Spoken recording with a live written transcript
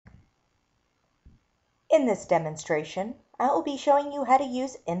In this demonstration, I will be showing you how to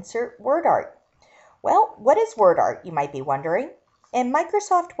use Insert WordArt. Well, what is WordArt, you might be wondering? In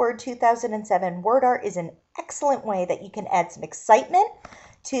Microsoft Word 2007, WordArt is an excellent way that you can add some excitement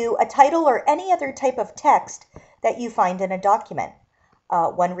to a title or any other type of text that you find in a document.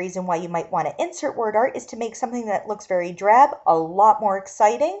 One reason why you might want to insert WordArt is to make something that looks very drab a lot more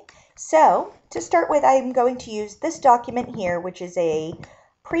exciting. So, to start with, I'm going to use this document here, which is a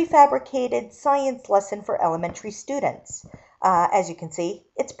prefabricated science lesson for elementary students. As you can see,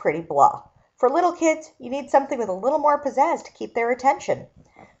 it's pretty blah. For little kids, you need something with a little more pizzazz to keep their attention.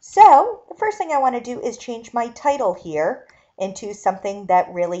 So, the first thing I want to do is change my title here into something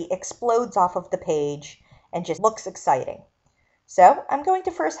that really explodes off of the page and just looks exciting. So, I'm going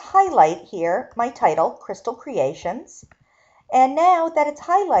to first highlight here my title, Crystal Creations. And now that it's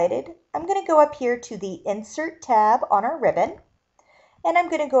highlighted, I'm going to go up here to the Insert tab on our ribbon. And I'm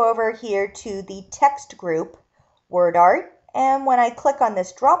going to go over here to the text group, WordArt. And when I click on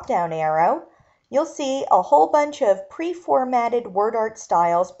this drop-down arrow, you'll see a whole bunch of pre-formatted WordArt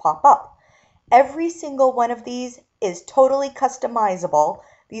styles pop up. Every single one of these is totally customizable.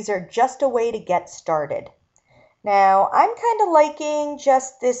 These are just a way to get started. Now, I'm kind of liking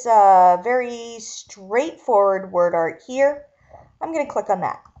just this very straightforward WordArt here. I'm going to click on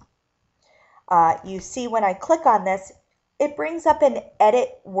that. You see when I click on this, it brings up an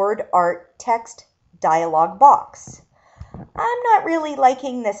Edit WordArt text dialog box. I'm not really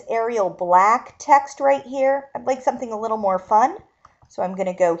liking this Arial black text right here. I'd like something a little more fun. So I'm going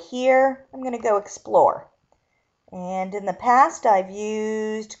to go here. I'm going to go Explore. And in the past, I've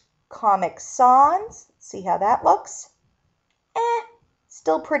used Comic Sans. See how that looks?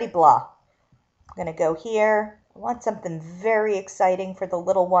 Still pretty blah. I'm going to go here. I want something very exciting for the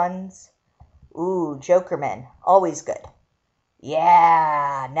little ones. Ooh, Jokerman. Always good.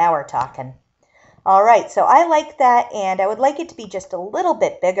 Yeah, now we're talking. All right, so I like that, and I would like it to be just a little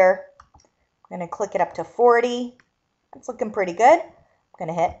bit bigger. I'm going to click it up to 40. That's looking pretty good. I'm going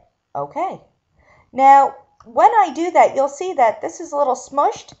to hit OK. Now, when I do that, you'll see that this is a little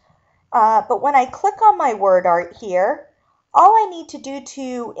smushed, but when I click on my WordArt here, all I need to do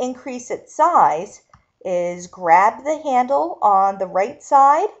to increase its size is grab the handle on the right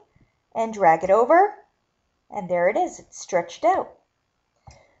side and drag it over. And there it is, it's stretched out.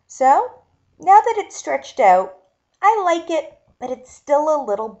 So, now that it's stretched out, I like it, but it's still a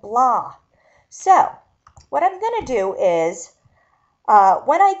little blah. So, what I'm going to do is,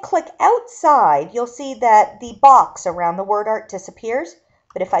 when I click outside, you'll see that the box around the WordArt disappears.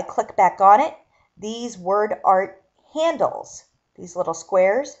 But if I click back on it, these WordArt handles, these little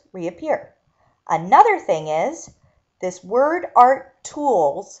squares, reappear. Another thing is, this WordArt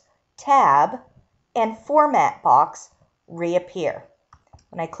Tools tab and format box reappear.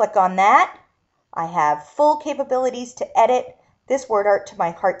 When I click on that, I have full capabilities to edit this WordArt to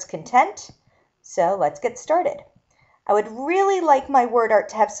my heart's content. So let's get started. I would really like my WordArt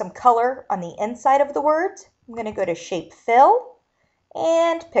to have some color on the inside of the words. I'm going to go to Shape Fill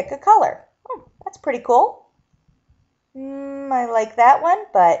and pick a color. That's pretty cool. I like that one,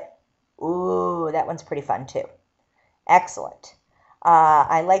 but ooh, that one's pretty fun too. Excellent.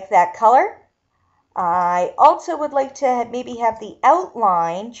 I like that color. I also would like to maybe have the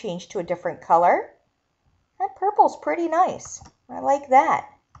outline changed to a different color. That purple's pretty nice. I like that.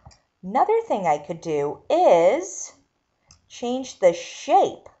 Another thing I could do is change the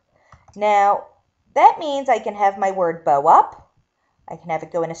shape. Now, that means I can have my word bow up. I can have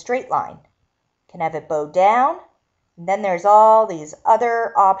it go in a straight line. I can have it bow down. And then there's all these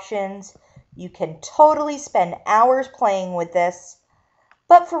other options. You can totally spend hours playing with this.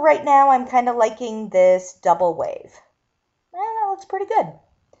 But for right now, I'm kind of liking this double wave. That looks pretty good.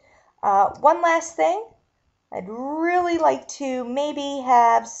 One last thing. I'd really like to maybe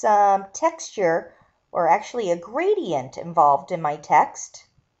have some texture or actually a gradient involved in my text.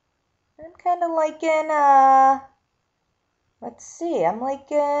 I'm kind of liking, let's see, I'm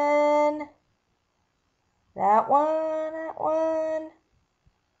liking that one.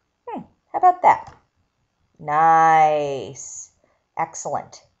 How about that? Nice.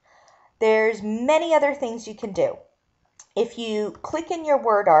 Excellent. There's many other things you can do. If you click in your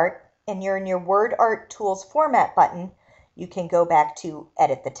WordArt and you're in your WordArt Tools Format button, you can go back to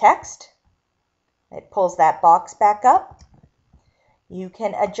Edit the Text. It pulls that box back up. You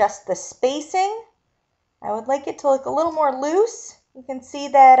can adjust the spacing. I would like it to look a little more loose. You can see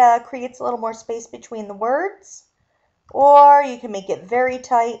that creates a little more space between the words. Or you can make it very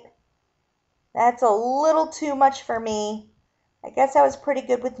tight. That's a little too much for me. I guess I was pretty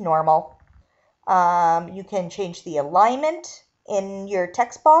good with normal. You can change the alignment in your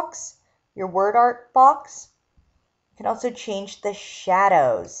text box your WordArt box. You can also change the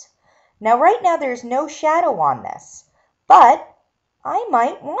shadows. Now right now there's no shadow on this, but I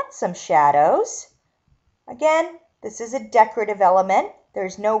might want some shadows. Again, this is a decorative element.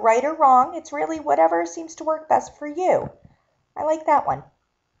 There's no right or wrong. It's really whatever seems to work best for you. I like that one.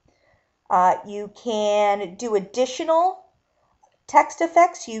 You can do additional text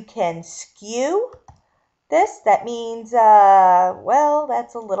effects. You can skew this. That means, well,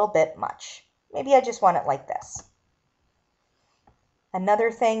 that's a little bit much. Maybe I just want it like this.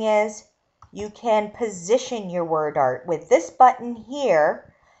 Another thing is you can position your WordArt with this button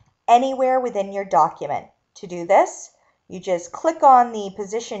here anywhere within your document. To do this, you just click on the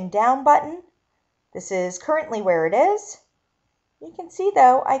position down button. This is currently where it is. You can see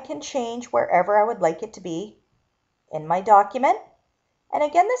though, I can change wherever I would like it to be in my document. And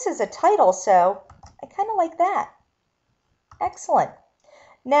again, this is a title, so I kind of like that. Excellent.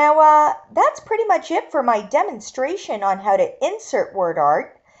 Now, that's pretty much it for my demonstration on how to insert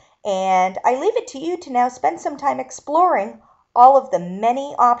WordArt. And I leave it to you to now spend some time exploring all of the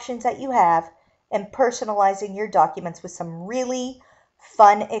many options that you have and personalizing your documents with some really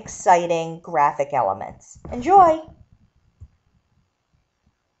fun, exciting graphic elements. Enjoy!